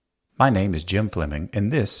My name is Jim Fleming,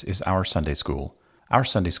 and this is Our Sunday School. Our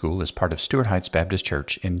Sunday School is part of Stuart Heights Baptist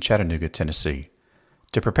Church in Chattanooga, Tennessee.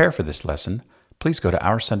 To prepare for this lesson, please go to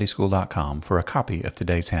OurSundaySchool.com for a copy of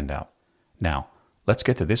today's handout. Now, let's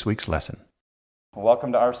get to this week's lesson.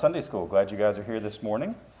 Welcome to Our Sunday School. Glad you guys are here this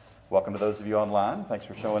morning. Welcome to those of you online. Thanks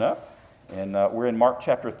for showing up. And we're in Mark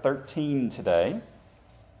chapter 13 today.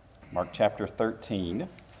 Mark chapter 13.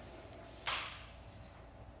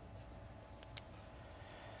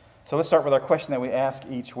 So let's start with our question that we ask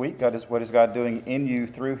each week. What is God doing in you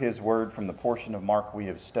through His Word from the portion of Mark we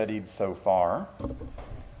have studied so far?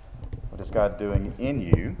 What is God doing in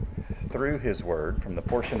you through His Word from the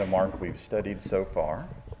portion of Mark we've studied so far?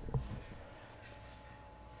 I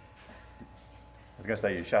was going to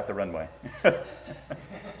say you shot the runway.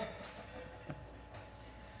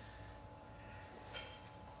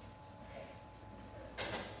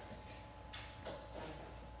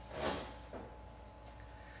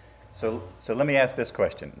 So let me ask this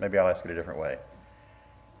question. Maybe I'll ask it a different way.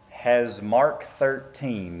 Has Mark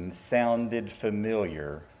 13 sounded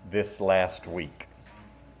familiar this last week?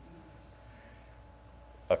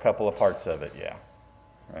 A couple of parts of it, yeah.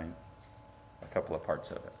 Right? A couple of parts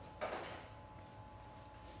of it.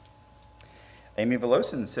 Amy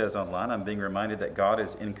Velosin says online, I'm being reminded that God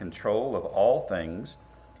is in control of all things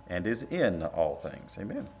and is in all things.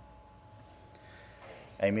 Amen.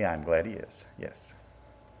 Amy, I'm glad He is. Yes.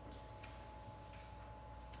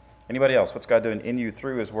 Anybody else? What's God doing in you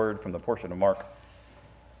through His Word from the portion of Mark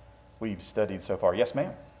we've studied so far? Yes,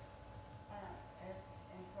 ma'am. It's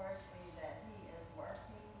encouraged me that He is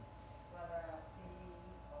working, whether I see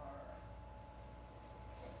or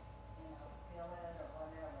feel it or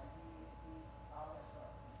whatever. He's always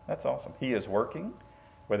working. That's awesome. He is working,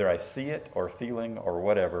 whether I see it or feeling or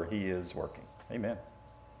whatever. He is working. Amen.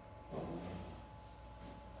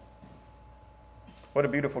 What a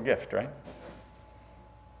beautiful gift, right?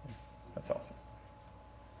 That's awesome.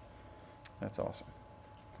 That's awesome.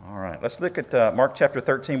 All right, let's look at Mark chapter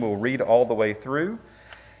 13. We'll read all the way through,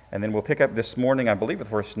 and then we'll pick up this morning, I believe, with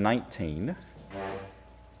verse 19,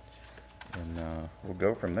 and we'll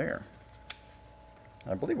go from there.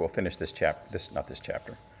 I believe we'll finish this chapter. Not this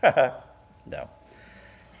chapter. No,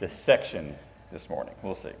 this section this morning.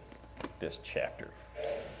 We'll see. This chapter.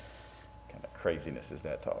 What kind of craziness is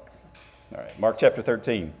that talk? All right, Mark chapter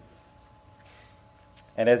 13.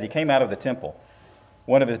 And as he came out of the temple,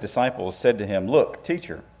 one of his disciples said to him, "Look,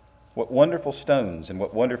 teacher, what wonderful stones and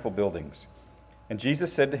what wonderful buildings." And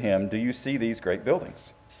Jesus said to him, "Do you see these great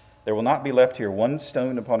buildings? There will not be left here one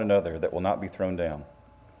stone upon another that will not be thrown down."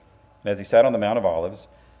 And as he sat on the Mount of Olives,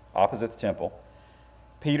 opposite the temple,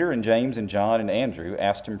 Peter and James and John and Andrew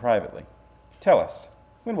asked him privately, "Tell us,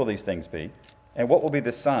 when will these things be? And what will be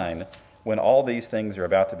the sign when all these things are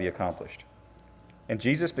about to be accomplished?" And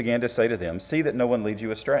Jesus began to say to them, "See that no one leads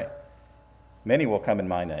you astray. Many will come in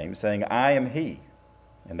my name, saying, 'I am he,'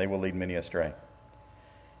 and they will lead many astray.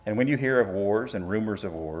 And when you hear of wars and rumors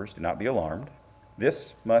of wars, do not be alarmed.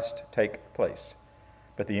 This must take place,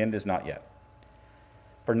 but the end is not yet.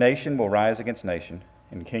 For nation will rise against nation,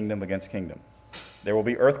 and kingdom against kingdom. There will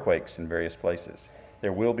be earthquakes in various places.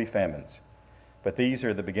 There will be famines, but these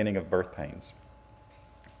are the beginning of birth pains.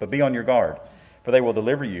 But be on your guard, for they will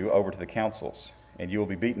deliver you over to the councils, and you will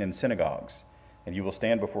be beaten in synagogues, and you will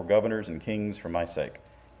stand before governors and kings for my sake,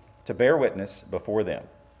 to bear witness before them.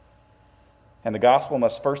 And the gospel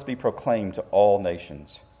must first be proclaimed to all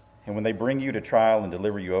nations. And when they bring you to trial and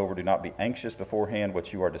deliver you over, do not be anxious beforehand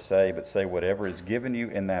what you are to say, but say whatever is given you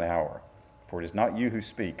in that hour. For it is not you who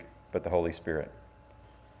speak, but the Holy Spirit.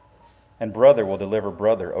 And brother will deliver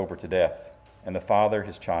brother over to death, and the father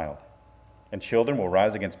his child. And children will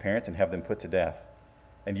rise against parents and have them put to death.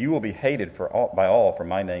 And you will be hated by all for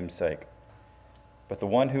my name's sake. But the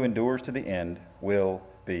one who endures to the end will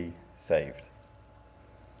be saved.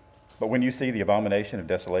 But when you see the abomination of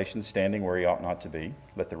desolation standing where he ought not to be,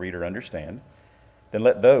 let the reader understand. Then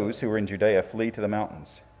let those who are in Judea flee to the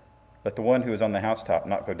mountains. Let the one who is on the housetop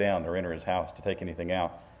not go down or enter his house to take anything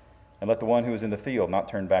out. And let the one who is in the field not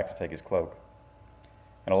turn back to take his cloak.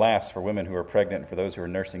 And alas, for women who are pregnant and for those who are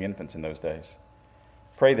nursing infants in those days.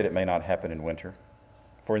 Pray that it may not happen in winter.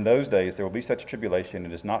 For in those days there will be such tribulation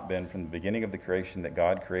it has not been from the beginning of the creation that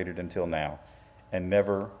God created until now, and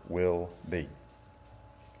never will be.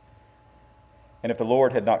 And if the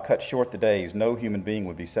Lord had not cut short the days, no human being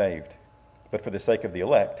would be saved. But for the sake of the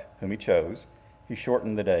elect, whom He chose, He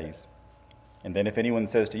shortened the days. And then if anyone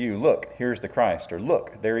says to you, 'Look, here's the Christ,' or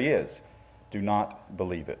 'Look, there He is,' do not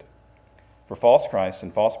believe it. For false Christs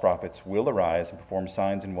and false prophets will arise and perform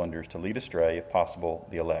signs and wonders to lead astray, if possible,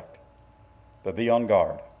 the elect. But be on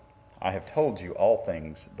guard. I have told you all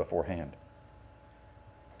things beforehand.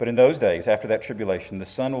 But in those days, after that tribulation, the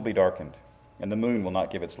sun will be darkened, and the moon will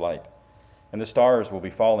not give its light, and the stars will be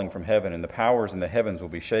falling from heaven, and the powers in the heavens will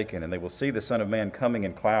be shaken, and they will see the Son of Man coming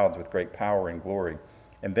in clouds with great power and glory.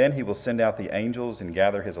 And then he will send out the angels and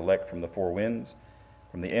gather his elect from the four winds,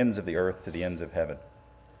 from the ends of the earth to the ends of heaven.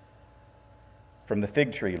 From the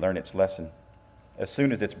fig tree learn its lesson. As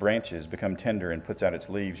soon as its branches become tender and puts out its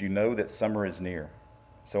leaves, you know that summer is near.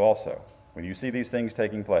 So also, when you see these things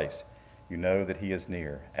taking place, you know that he is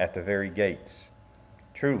near, at the very gates.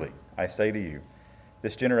 Truly, I say to you,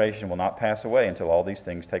 this generation will not pass away until all these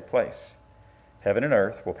things take place. Heaven and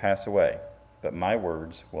earth will pass away, but my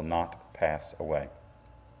words will not pass away.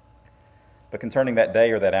 But concerning that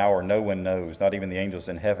day or that hour, no one knows, not even the angels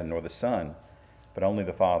in heaven, nor the Son, but only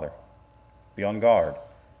the Father. Be on guard,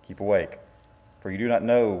 keep awake, for you do not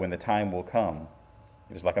know when the time will come.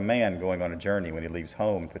 It is like a man going on a journey when he leaves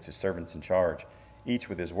home and puts his servants in charge, each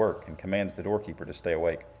with his work, and commands the doorkeeper to stay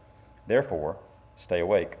awake. Therefore, stay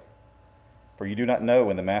awake, for you do not know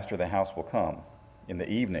when the master of the house will come, in the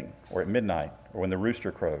evening, or at midnight, or when the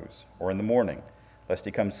rooster crows, or in the morning, lest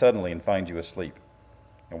he come suddenly and find you asleep.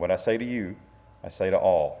 And what I say to you, I say to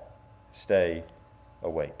all, stay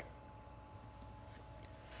awake.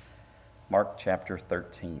 Mark chapter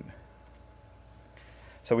 13.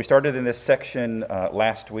 So we started in this section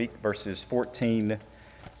last week, verses 14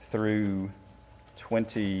 through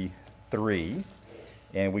 23,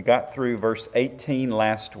 and we got through verse 18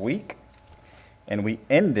 last week, and we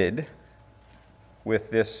ended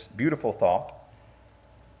with this beautiful thought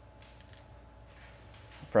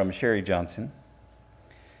from Sherry Johnson.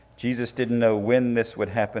 Jesus didn't know when this would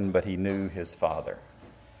happen, but he knew his Father.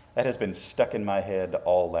 That has been stuck in my head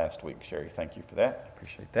all last week, Sherry. Thank you for that. I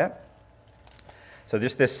appreciate that. So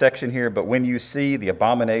just this section here, but when you see the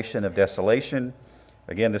abomination of desolation,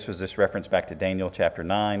 again, this was this reference back to Daniel chapter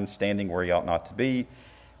 9, standing where he ought not to be.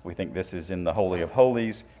 We think this is in the Holy of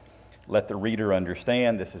Holies. Let the reader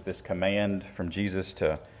understand. This is this command from Jesus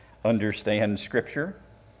to understand Scripture.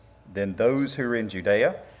 Then those who are in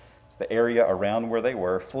Judea, it's the area around where they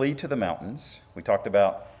were, flee to the mountains. We talked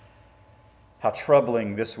about how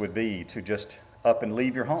troubling this would be to just up and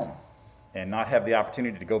leave your home and not have the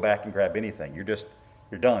opportunity to go back and grab anything. You're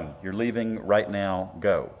done. You're leaving right now.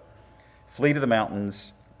 Go. Flee to the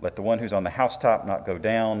mountains. Let the one who's on the housetop not go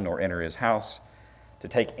down nor enter his house to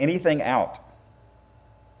take anything out.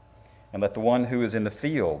 And let the one who is in the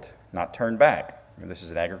field not turn back. This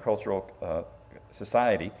is an agricultural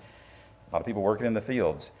society. A lot of people working in the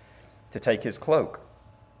fields. To take his cloak.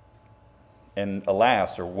 And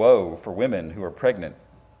alas, or woe for women who are pregnant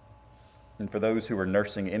and for those who are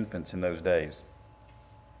nursing infants in those days.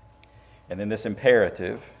 And then this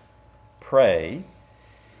imperative, pray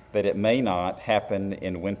that it may not happen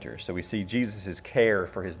in winter. So we see Jesus' care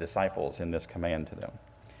for his disciples in this command to them.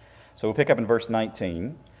 So we'll pick up in verse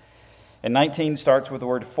 19. And 19 starts with the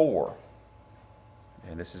word for.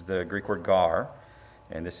 And this is the Greek word gar.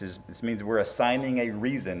 And this means we're assigning a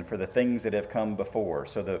reason for the things that have come before.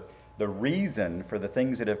 So the reason for the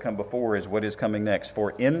things that have come before is what is coming next.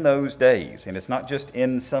 For in those days, and it's not just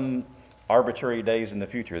in some arbitrary days in the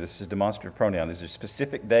future. This is demonstrative pronoun. These are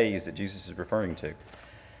specific days that Jesus is referring to.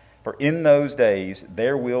 For in those days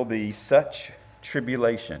there will be such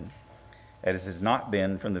tribulation as has not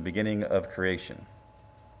been from the beginning of creation.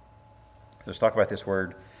 Let's talk about this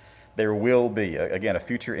word. There will be. Again, a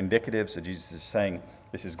future indicative. So Jesus is saying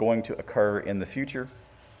this is going to occur in the future.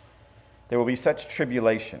 There will be such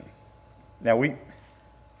tribulation. Now,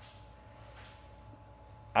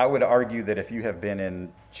 I would argue that if you have been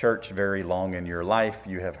in church very long in your life,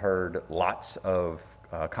 you have heard lots of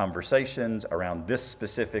conversations around this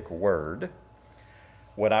specific word.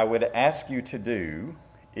 What I would ask you to do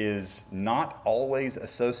is not always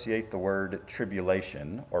associate the word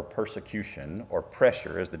tribulation or persecution or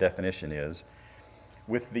pressure, as the definition is,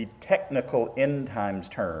 with the technical end times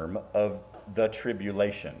term of the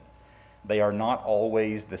tribulation. They are not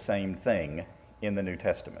always the same thing in the New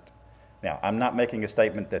Testament. Now, I'm not making a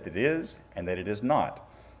statement that it is and that it is not.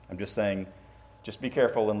 I'm just saying, just be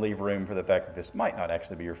careful and leave room for the fact that this might not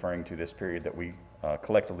actually be referring to this period that we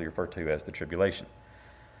collectively refer to as the tribulation.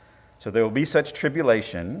 So there will be such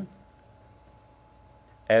tribulation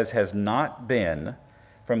as has not been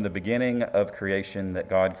from the beginning of creation that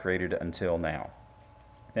God created until now.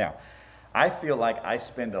 Now, I feel like I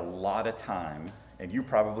spend a lot of time, and you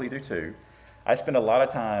probably do too, I spend a lot of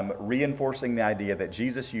time reinforcing the idea that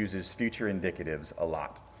Jesus uses future indicatives a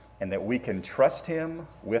lot, and that we can trust him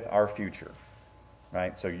with our future,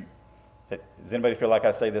 right? So does anybody feel like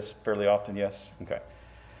I say this fairly often? Yes? Okay.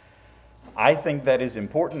 I think that is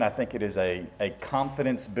important. I think it is a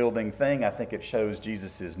confidence-building thing. I think it shows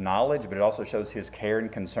Jesus' knowledge, but it also shows his care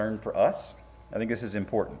and concern for us. I think this is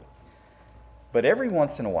important. But every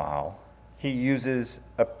once in a while, he uses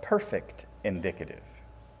a perfect indicative.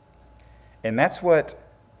 And that's what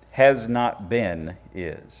has not been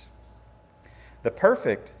is. The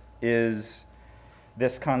perfect is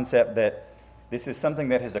this concept that this is something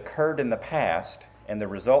that has occurred in the past and the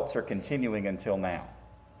results are continuing until now.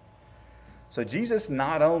 So Jesus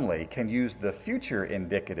not only can use the future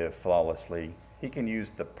indicative flawlessly, he can use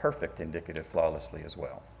the perfect indicative flawlessly as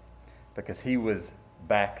well. Because he was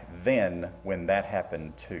back then when that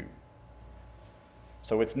happened too.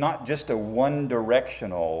 So it's not just a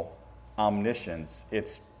one-directional omniscience,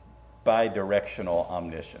 it's bi-directional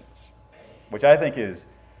omniscience. Which I think is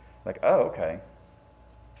like, oh, okay.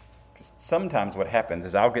 Because sometimes what happens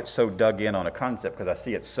is I'll get so dug in on a concept because I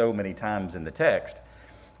see it so many times in the text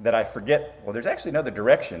that I forget, well, there's actually another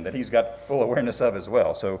direction that he's got full awareness of as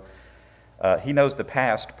well. So he knows the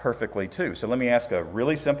past perfectly too. So let me ask a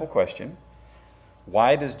really simple question.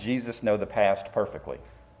 Why does Jesus know the past perfectly?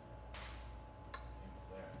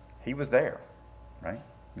 He was there, right?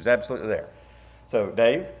 He was absolutely there. So,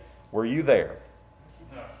 Dave, were you there?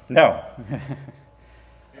 No.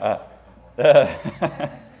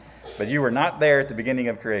 But you were not there at the beginning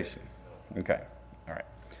of creation. Okay, all right.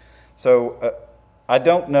 So I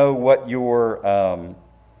don't know what your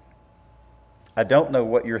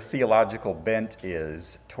theological bent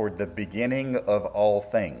is toward the beginning of all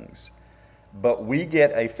things, but we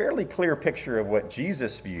get a fairly clear picture of what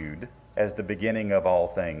Jesus viewed as the beginning of all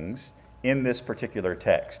things in this particular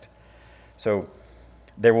text. So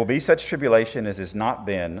there will be such tribulation as has not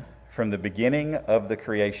been from the beginning of the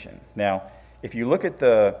creation. Now, if you look at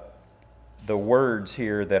the words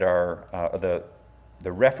here that are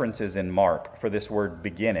the references in Mark for this word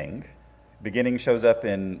beginning shows up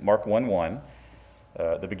in Mark 1:1,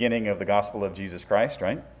 the beginning of the gospel of Jesus Christ,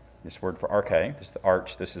 right? This word for arche, this is the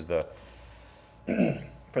arch, this is the...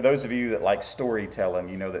 For those of you that like storytelling,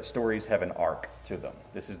 you know that stories have an arc to them.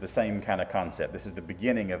 This is the same kind of concept. This is the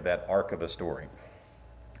beginning of that arc of a story.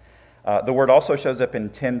 The word also shows up in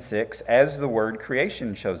 10:6 as the word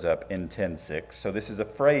creation shows up in 10:6. So this is a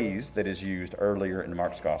phrase that is used earlier in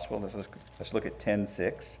Mark's gospel. Let's look at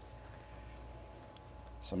 10:6.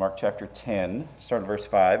 So Mark chapter 10, start at verse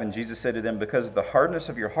 5. And Jesus said to them, because of the hardness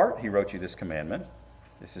of your heart, he wrote you this commandment.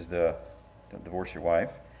 This is don't divorce your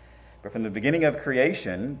wife. But from the beginning of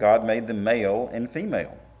creation, God made them male and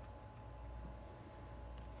female.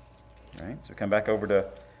 All right, so come back over to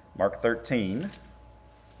Mark 13.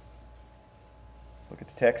 Look at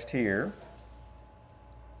the text here.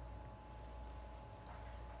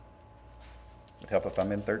 It would help if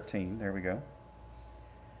I'm in 13. There we go.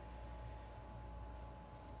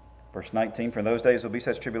 Verse 19, for in those days will be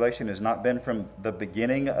such tribulation as not been from the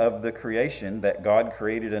beginning of the creation that God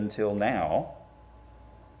created until now.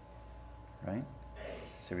 Right?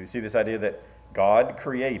 So we see this idea that God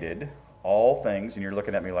created all things, and you're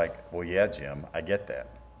looking at me like, well, yeah, Jim, I get that.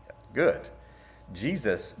 Good.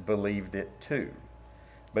 Jesus believed it too.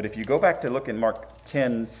 But if you go back to look in Mark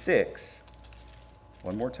 10:6,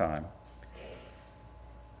 one more time.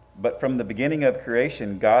 But from the beginning of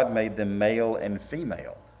creation, God made them male and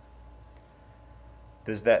female.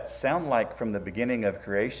 Does that sound like from the beginning of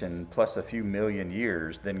creation plus a few million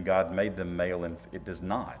years, then God made them male and it does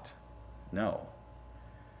not? No.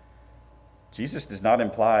 Jesus does not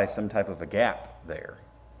imply some type of a gap there.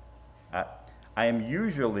 I am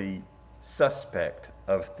usually suspect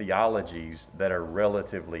of theologies that are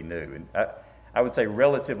relatively new. And I would say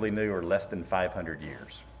relatively new or less than 500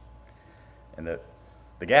 years. And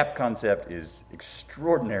the gap concept is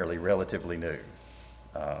extraordinarily relatively new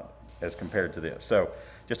as compared to this. So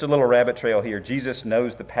just a little rabbit trail here. Jesus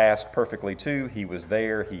knows the past perfectly too. He was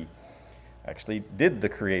there. He actually did the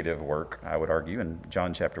creative work, I would argue, in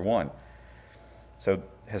John chapter 1. So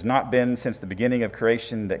has not been since the beginning of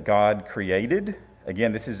creation that God created.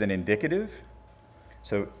 Again, this is an indicative.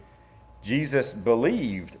 So Jesus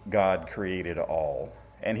believed God created all,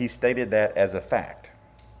 and he stated that as a fact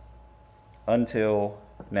until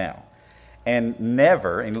now. And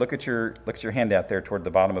never, and look at your handout there toward the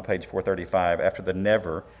bottom of page 435. After the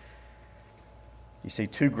never, you see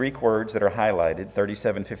two Greek words that are highlighted,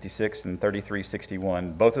 3756 and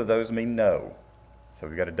 3361. Both of those mean no. So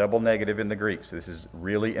we've got a double negative in the Greek. So this is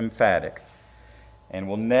really emphatic. And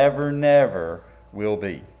will never, never will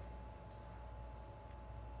be.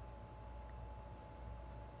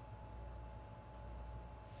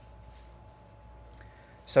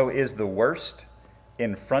 So is the worst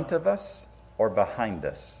in front of us or behind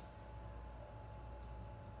us?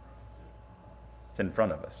 It's in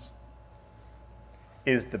front of us.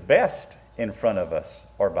 Is the best in front of us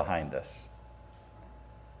or behind us?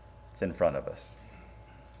 It's in front of us.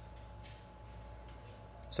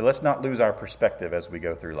 So let's not lose our perspective as we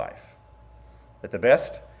go through life. That the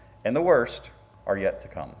best and the worst are yet to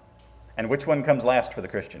come. And which one comes last for the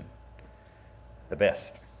Christian? The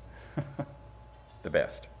best. The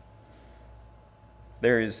best.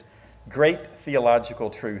 There is great theological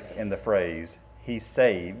truth in the phrase, He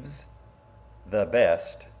saves the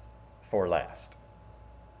best for last.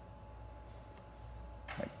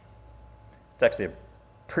 It's actually a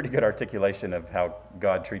pretty good articulation of how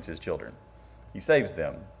God treats His children. He saves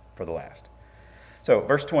them for the last. So,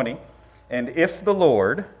 verse 20, and if the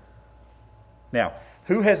Lord... Now,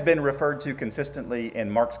 who has been referred to consistently in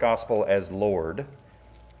Mark's gospel as Lord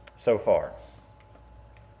so far?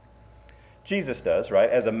 Jesus does, right?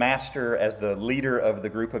 As a master, as the leader of the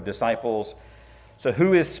group of disciples. So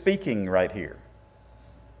who is speaking right here?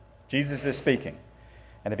 Jesus is speaking.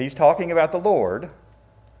 And if he's talking about the Lord,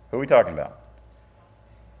 who are we talking about?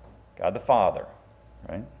 God the Father,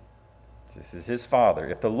 right? This is his Father.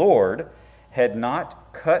 If the Lord had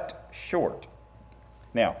not cut short.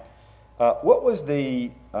 Now, what was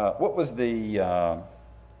the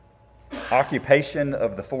occupation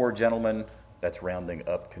of the four gentlemen? That's rounding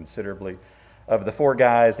up considerably. Of the four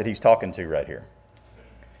guys that he's talking to right here.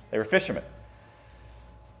 They were fishermen.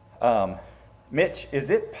 Mitch, is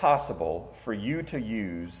it possible for you to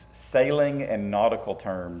use sailing and nautical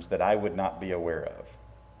terms that I would not be aware of?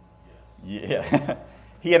 Yeah.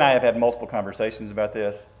 He and I have had multiple conversations about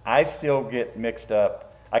this. I still get mixed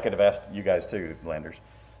up. I could have asked you guys too, Landers,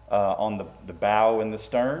 on the bow and the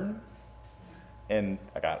stern. And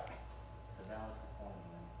I got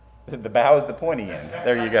it. The bow is the pointy end.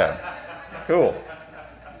 There you go. Cool.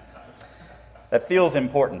 That feels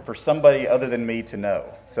important for somebody other than me to know.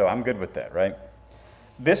 So I'm good with that, right?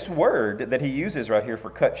 This word that he uses right here for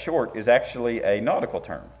cut short is actually a nautical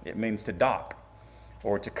term. It means to dock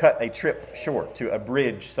or to cut a trip short, to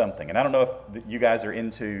abridge something. And I don't know if you guys are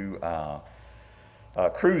into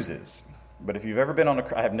cruises, but if you've ever been on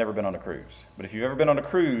I have never been on a cruise, but if you've ever been on a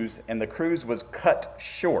cruise and the cruise was cut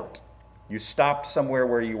short, you stopped somewhere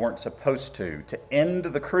where you weren't supposed to end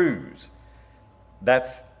the cruise.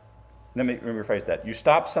 Let me rephrase that. You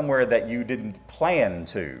stopped somewhere that you didn't plan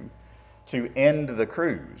to end the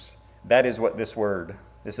cruise. That is what this word,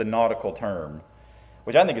 this is a nautical term,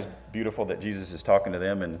 which I think is beautiful that Jesus is talking to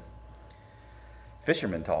them in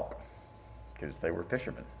fishermen talk, because they were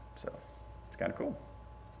fishermen. So it's kind of cool.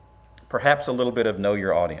 Perhaps a little bit of know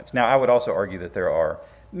your audience. Now, I would also argue that there are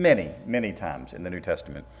many, many times in the New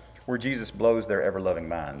Testament where Jesus blows their ever-loving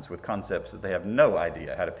minds with concepts that they have no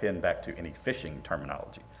idea how to pin back to any fishing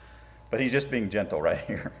terminology. But he's just being gentle right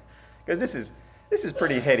here. Because this is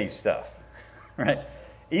pretty heady stuff, right?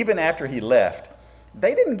 Even after he left,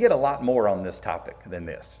 they didn't get a lot more on this topic than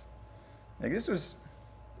this. Like this was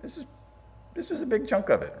a big chunk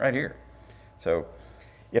of it right here. So,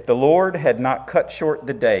 if the Lord had not cut short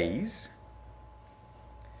the days,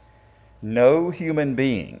 no human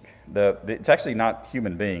being, it's actually not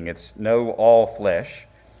human being, it's no all flesh,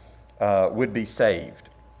 would be saved.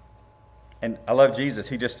 And I love Jesus.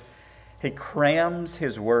 He crams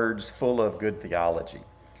his words full of good theology.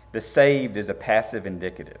 The saved is a passive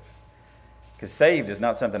indicative. Because saved is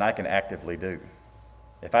not something I can actively do.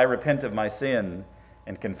 If I repent of my sin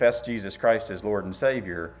and confess Jesus Christ as Lord and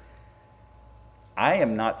Savior, I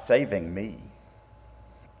am not saving me.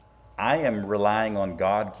 I am relying on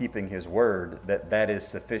God keeping his word that is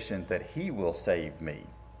sufficient, that he will save me.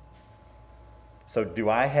 So do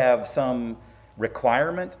I have some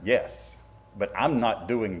requirement? Yes, but I'm not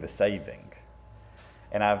doing the saving.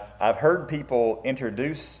 And I've heard people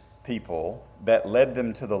introduce people that led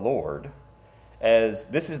them to the Lord as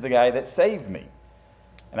this is the guy that saved me.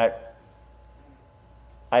 And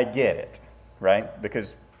I get it, right?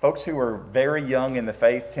 Because folks who are very young in the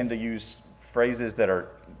faith tend to use phrases that are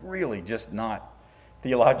really just not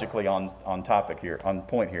theologically on topic here, on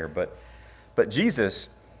point here. But Jesus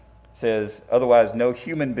says, otherwise no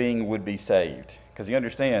human being would be saved. Because he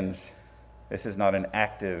understands this is not an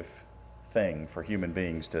active thing for human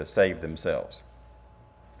beings to save themselves.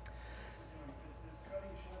 Is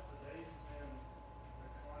cutting short the days then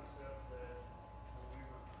the concept that when we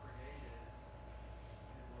were created,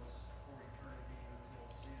 it was for eternity until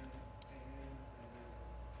sin came in, and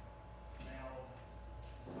then now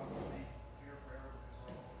it's not going to be here forever because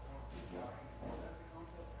we're all constantly dying? Is that the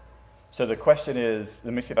concept? So the question is,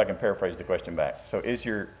 let me see if I can paraphrase the question back. So is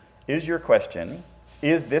your question,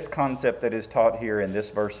 is this concept that is taught here in this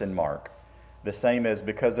verse in Mark the same as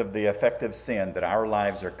because of the effect of sin that our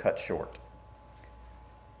lives are cut short?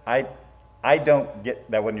 I don't get,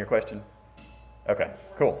 that wasn't your question? Okay,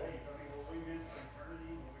 cool. Days, I mean, were we meant for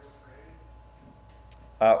eternity when we were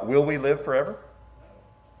created? Will we live forever?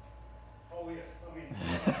 Oh, yes, I mean,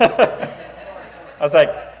 I was like,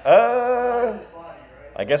 this body, right?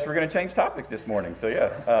 I guess we're going to change topics this morning. So yeah. I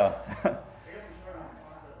guess I'm starting on the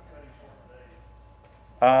concept of cutting short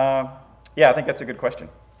the days. Yeah, I think that's a good question.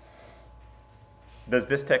 Does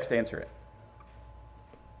this text answer it?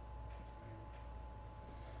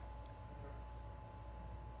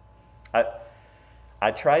 I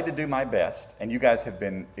tried to do my best, and you guys have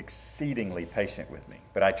been exceedingly patient with me,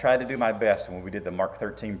 but I tried to do my best when we did the Mark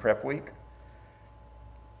 13 prep week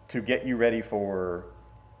to get you ready for,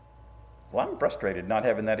 well, I'm frustrated not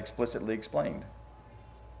having that explicitly explained.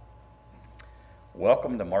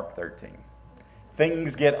 Welcome to Mark 13.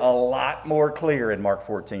 Things get a lot more clear in Mark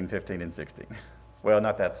 14, 15, and 16. Well,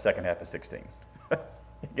 not that second half of 16.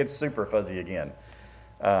 It gets super fuzzy again.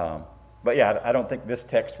 But yeah, I don't think this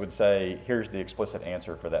text would say, here's the explicit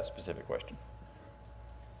answer for that specific question.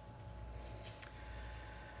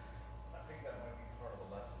 I think that might be part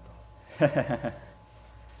of the lesson, though.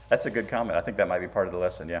 That's a good comment. I think that might be part of the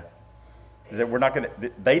lesson, yeah. Is that we're not going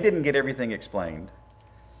to, they didn't get everything explained.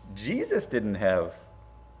 Jesus didn't have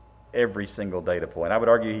every single data point. I would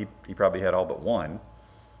argue he probably had all but one,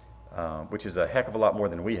 which is a heck of a lot more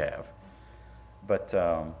than we have. But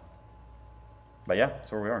yeah,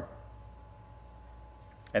 that's where we are.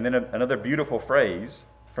 And then another beautiful phrase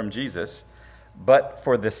from Jesus, but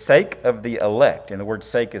for the sake of the elect, and the word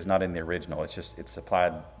sake is not in the original, it's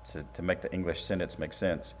applied to make the English sentence make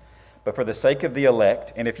sense. But for the sake of the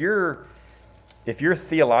elect, and if your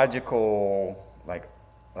theological, like,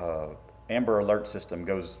 Amber Alert system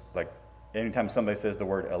goes, like, anytime somebody says the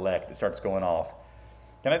word elect, it starts going off.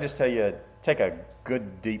 Can I just tell you, take a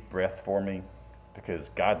good deep breath for me, because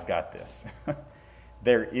God's got this.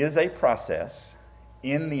 There is a process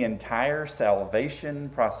in the entire salvation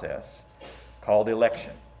process called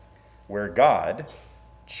election, where God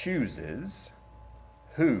chooses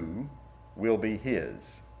who will be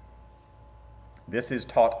his. This is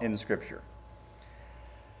taught in Scripture.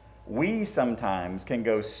 We sometimes can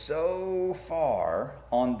go so far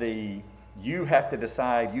on the you have to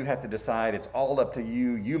decide, it's all up to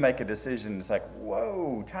you, you make a decision. It's like,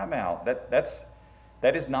 whoa, time out.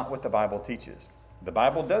 That is not what the Bible teaches. The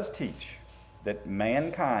Bible does teach that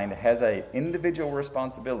mankind has an individual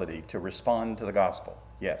responsibility to respond to the gospel.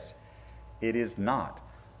 Yes, it is not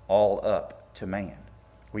all up to man.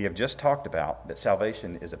 We have just talked about that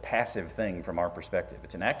salvation is a passive thing from our perspective.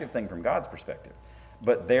 It's an active thing from God's perspective.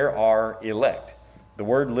 But there are elect. The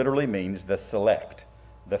word literally means the select,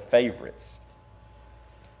 the favorites.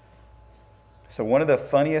 So one of the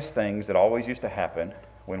funniest things that always used to happen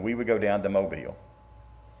when we would go down to Mobile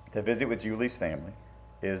to visit with Julie's family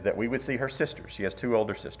is that we would see her sisters. She has 2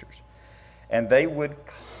 older sisters. And they would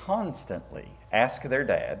constantly ask their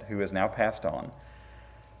dad, who has now passed on,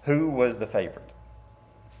 who was the favorite.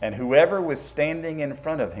 And whoever was standing in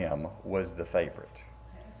front of him was the favorite.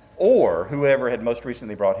 Or whoever had most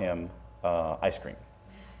recently brought him ice cream.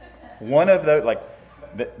 One of those, like,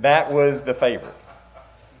 that was the favorite.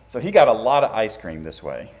 So he got a lot of ice cream this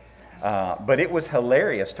way. But it was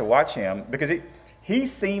hilarious to watch him because he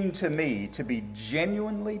seemed to me to be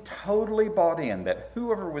genuinely, totally bought in that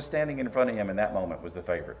whoever was standing in front of him in that moment was the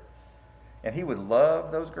favorite. And he would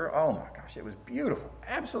love those girls. Oh my gosh, it was beautiful,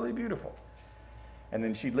 absolutely beautiful. And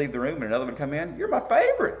then she'd leave the room and another would come in, you're my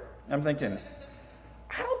favorite. I'm thinking,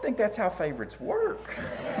 I don't think that's how favorites work.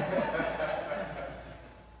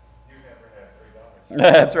 You never had 3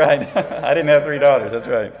 daughters. That's right. I didn't have 3 daughters, that's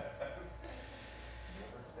right. You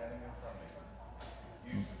were standing in front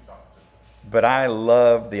of you. You talked to them. But I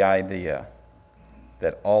love the idea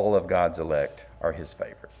that all of God's elect are his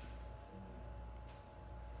favorite.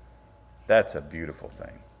 That's a beautiful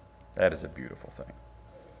thing. That is a beautiful thing.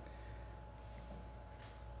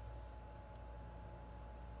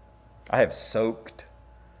 I have soaked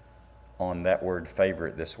on that word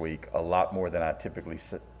favorite this week a lot more than I typically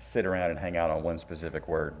sit around and hang out on one specific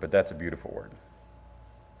word, but that's a beautiful word.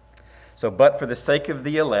 So, but for the sake of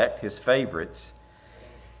the elect, his favorites,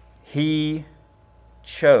 he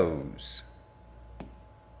chose.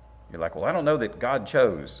 You're like, well, I don't know that God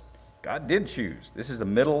chose. God did choose. This is the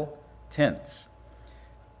middle tense.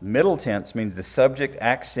 Middle tense means the subject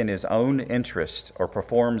acts in his own interest or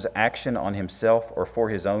performs action on himself or for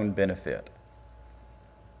his own benefit.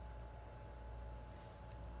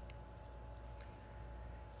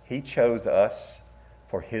 He chose us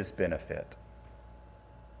for his benefit.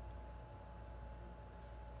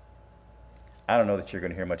 I don't know that you're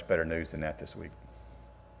going to hear much better news than that this week.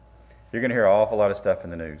 You're going to hear an awful lot of stuff in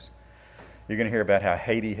the news. You're going to hear about how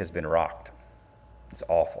Haiti has been rocked. It's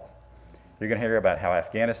awful. You're going to hear about how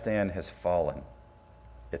Afghanistan has fallen.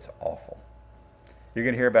 It's awful. You're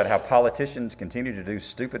going to hear about how politicians continue to do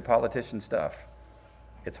stupid politician stuff.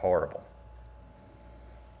 It's horrible.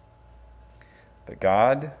 But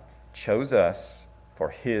God chose us for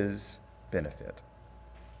His benefit.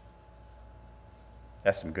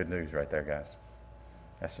 That's some good news right there, guys.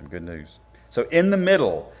 That's some good news. So in the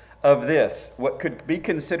middle of this, what could be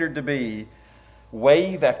considered to be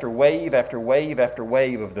wave after wave after wave after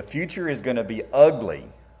wave of the future is going to be ugly,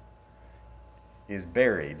 is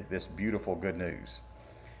buried this beautiful good news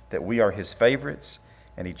that we are His favorites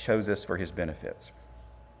and He chose us for His benefits.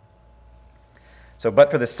 So,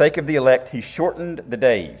 but for the sake of the elect, He shortened the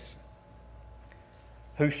days.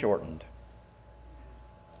 Who shortened?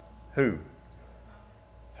 Who?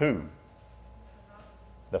 Who?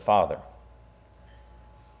 The Father.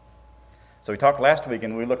 So we talked last week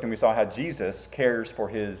and we looked and we saw how Jesus cares for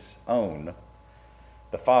His own.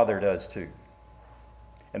 The Father does too.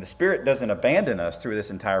 And the Spirit doesn't abandon us through this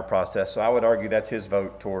entire process, so I would argue that's His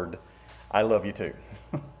vote toward, I love you too.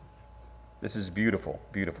 This is beautiful,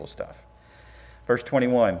 beautiful stuff. Verse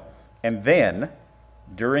 21, and then,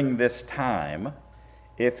 during this time,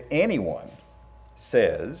 if anyone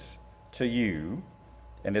says to you,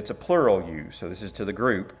 and it's a plural you, so this is to the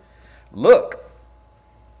group, look,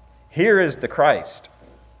 here is the Christ.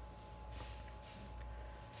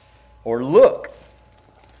 Or look,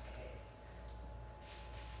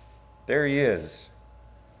 there He is.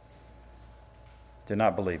 Do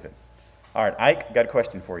not believe it. All right, Ike, got a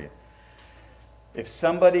question for you. If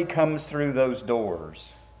somebody comes through those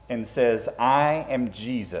doors and says, I am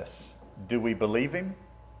Jesus, do we believe him?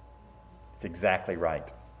 It's exactly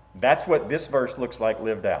right. That's what this verse looks like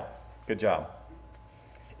lived out. Good job.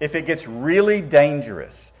 If it gets really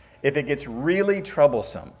dangerous, if it gets really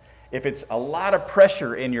troublesome, if it's a lot of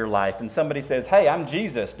pressure in your life and somebody says, hey, I'm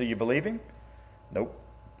Jesus, do you believe him? Nope.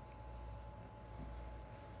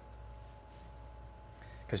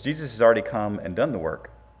 Because Jesus has already come and done the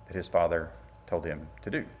work that His Father told Him to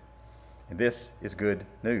do. And this is good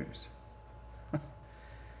news.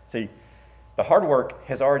 See, the hard work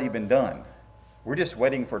has already been done. We're just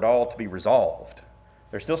waiting for it all to be resolved.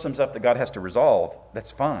 There's still some stuff that God has to resolve.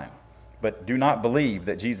 That's fine. But do not believe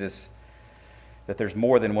that that there's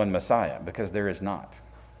more than one Messiah, because there is not.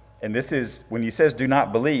 And this is, when He says do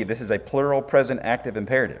not believe, this is a plural present active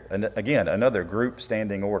imperative. And again, another group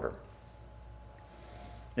standing order.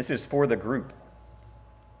 This is for the group.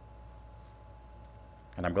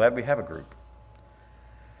 And I'm glad we have a group.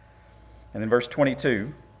 And then verse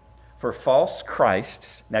 22, for false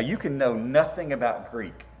Christs. Now you can know nothing about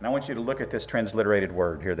Greek. And I want you to look at this transliterated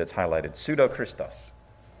word here that's highlighted, pseudo-Christos.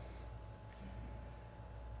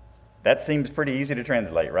 That seems pretty easy to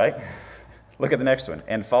translate, right? Look at the next one.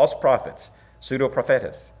 And false prophets,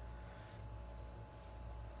 pseudo-prophetus.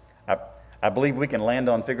 I believe we can land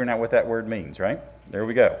on figuring out what that word means, right? There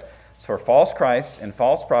we go. So for false Christs and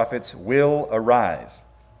false prophets will arise.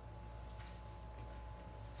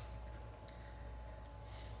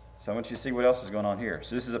 So I want you to see what else is going on here.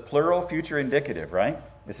 So this is a plural future indicative, right?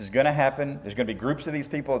 This is going to happen. There's going to be groups of these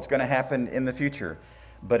people. It's going to happen in the future.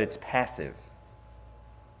 But it's passive.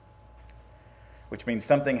 Which means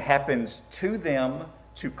something happens to them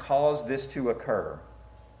to cause this to occur.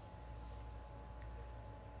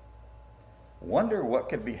 Wonder what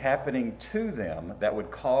could be happening to them that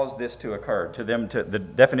would cause this to occur. To them, the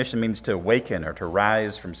definition means to awaken or to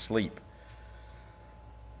rise from sleep.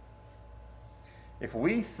 If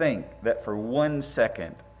we think that for 1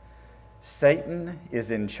 second Satan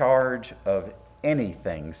is in charge of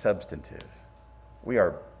anything substantive, we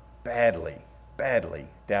are badly, badly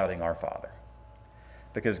doubting our Father.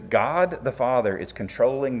 Because God the Father is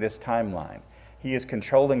controlling this timeline. He is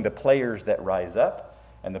controlling the players that rise up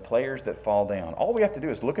and the players that fall down. All we have to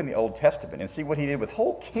do is look in the Old Testament and see what He did with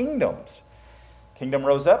whole kingdoms. Kingdom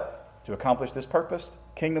rose up to accomplish this purpose.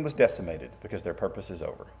 Kingdom was decimated because their purpose is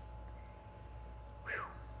over. Whew.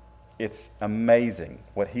 It's amazing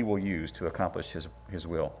what He will use to accomplish His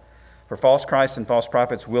will. For false Christs and false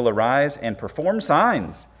prophets will arise and perform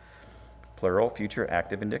signs. Plural, future,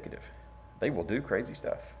 active, indicative. They will do crazy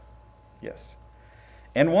stuff. Yes.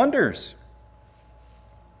 And wonders.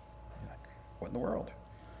 What in the world?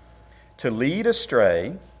 To lead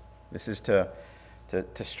astray, this is to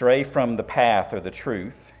stray from the path or the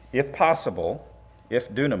truth, if possible,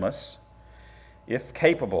 if dunamis, if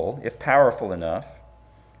capable, if powerful enough,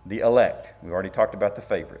 the elect. We've already talked about the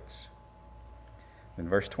favorites. In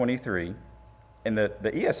verse 23, and the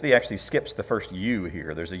ESV actually skips the first you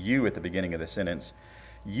here. There's a you at the beginning of the sentence.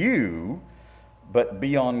 You, but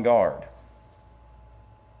be on guard.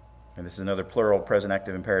 And this is another plural present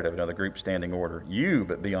active imperative, another group standing order. You,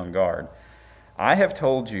 but be on guard. I have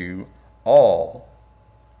told you all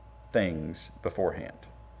things beforehand.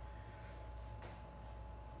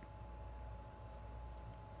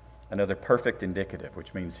 Another perfect indicative,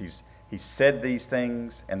 which means he's said these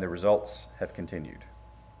things and the results have continued.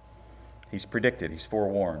 He's predicted, he's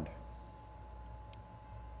forewarned.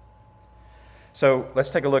 So let's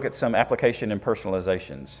take a look at some application and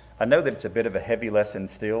personalizations. I know that it's a bit of a heavy lesson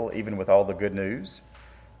still, even with all the good news,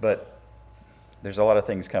 but there's a lot of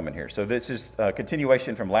things coming here. So this is a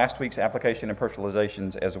continuation from last week's application and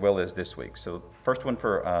personalizations as well as this week. So first one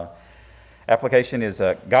for application is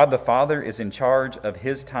God the Father is in charge of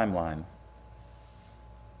his timeline.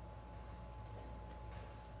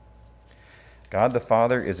 God the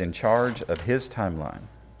Father is in charge of his timeline.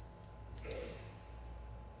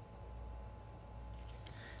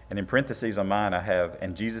 And in parentheses on mine I have,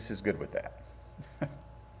 and Jesus is good with that.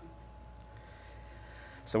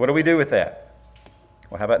 So what do we do with that?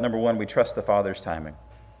 Well, how about number one, we trust the Father's timing.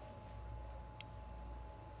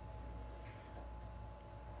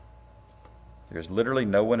 There's literally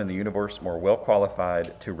no one in the universe more well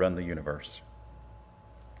qualified to run the universe.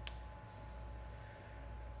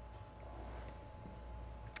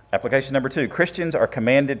 Application number two, Christians are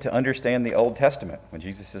commanded to understand the Old Testament. When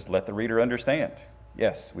Jesus says, let the reader understand.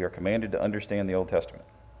 Yes, we are commanded to understand the Old Testament.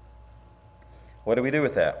 What do we do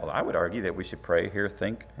with that? Well, I would argue that we should pray, hear,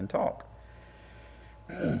 think, and talk.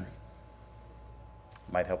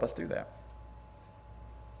 Might help us do that.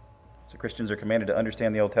 So Christians are commanded to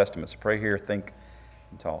understand the Old Testament. So pray, hear, think,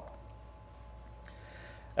 and talk.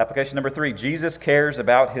 Application number three, Jesus cares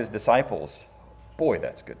about his disciples. Boy,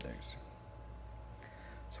 that's good news.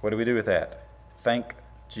 So what do we do with that? Thank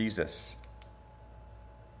Jesus.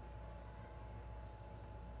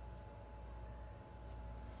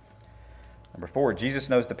 Number four, Jesus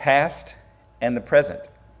knows the past and the present.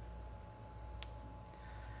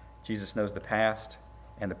 Jesus knows the past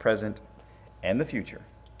and the present and the future.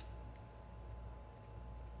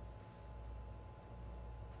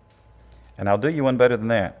 And I'll do you one better than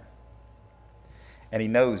that. And he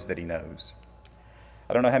knows that he knows.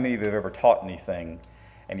 I don't know how many of you have ever taught anything,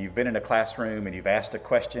 and you've been in a classroom and you've asked a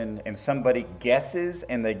question, and somebody guesses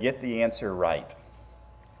and they get the answer right.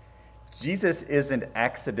 Jesus isn't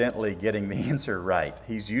accidentally getting the answer right.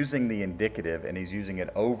 He's using the indicative, and he's using it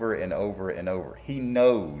over and over and over. He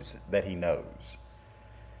knows that he knows.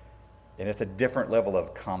 And it's a different level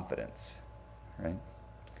of confidence, right?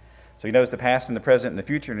 So he knows the past and the present and the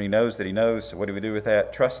future, and he knows that he knows. So what do we do with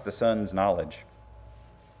that? Trust the Son's knowledge.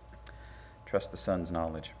 Trust the Son's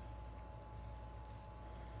knowledge.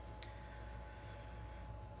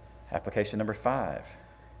 Application number 5.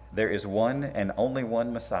 There is one and only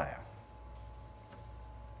one Messiah.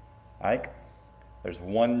 Ike, there's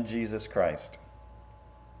one Jesus Christ.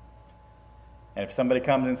 And if somebody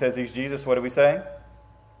comes and says he's Jesus, what do we say?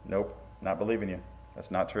 Nope, not believing you. That's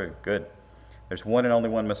not true. Good. There's one and only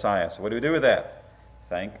one Messiah. So what do we do with that?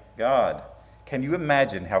 Thank God. Can you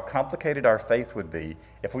imagine how complicated our faith would be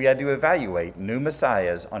if we had to evaluate new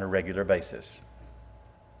Messiahs on a regular basis?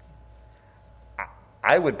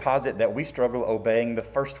 I would posit that we struggle obeying the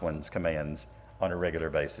first one's commands on a regular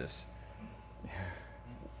basis.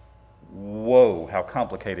 Whoa, how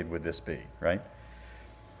complicated would this be, right?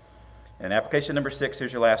 And application number 6,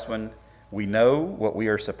 here's your last one. We know what we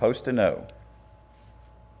are supposed to know.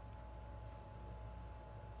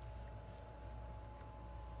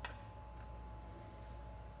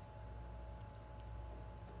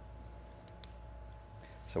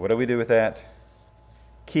 So what do we do with that?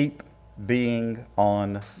 Keep being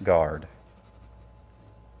on guard.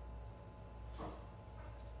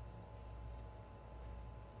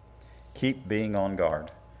 Keep being on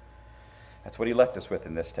guard. That's what he left us with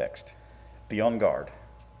in this text. Be on guard.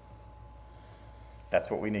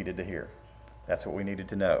 That's what we needed to hear. That's what we needed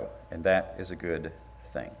to know. And that is a good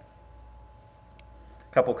thing.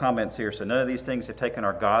 A couple comments here. So none of these things have taken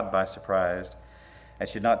our God by surprise and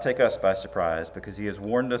should not take us by surprise because he has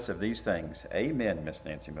warned us of these things. Amen, Miss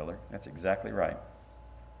Nancy Miller. That's exactly right.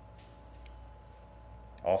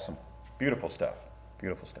 Awesome. Beautiful stuff.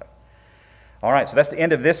 Beautiful stuff. All right, so that's the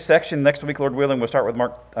end of this section. Next week, Lord willing, we'll start with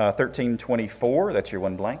Mark 13:24. That's your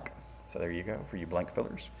one blank. So there you go for you blank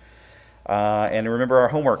fillers. And remember our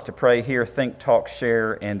homework to pray, hear, think, talk,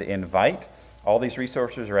 share, and invite. All these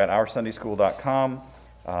resources are at OurSundaySchool.com.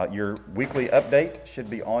 Your weekly update should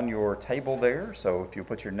be on your table there. So if you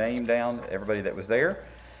put your name down, everybody that was there,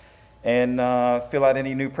 and fill out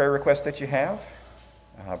any new prayer requests that you have.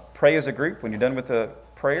 Pray as a group. When you're done with the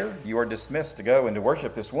prayer, you are dismissed to go and to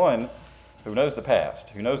worship this one who knows the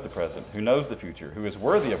past, who knows the present, who knows the future, who is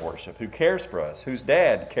worthy of worship, who cares for us, whose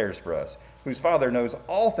dad cares for us, whose father knows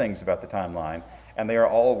all things about the timeline, and they are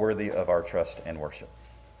all worthy of our trust and worship.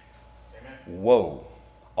 Amen. Whoa.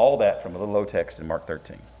 All that from a little old text in Mark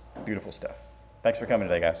 13. Beautiful stuff. Thanks for coming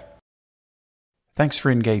today, guys. Thanks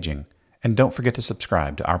for engaging, and don't forget to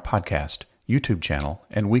subscribe to our podcast, YouTube channel,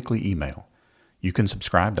 and weekly email. You can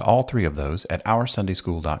subscribe to all three of those at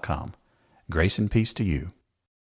OurSundaySchool.com. Grace and peace to you.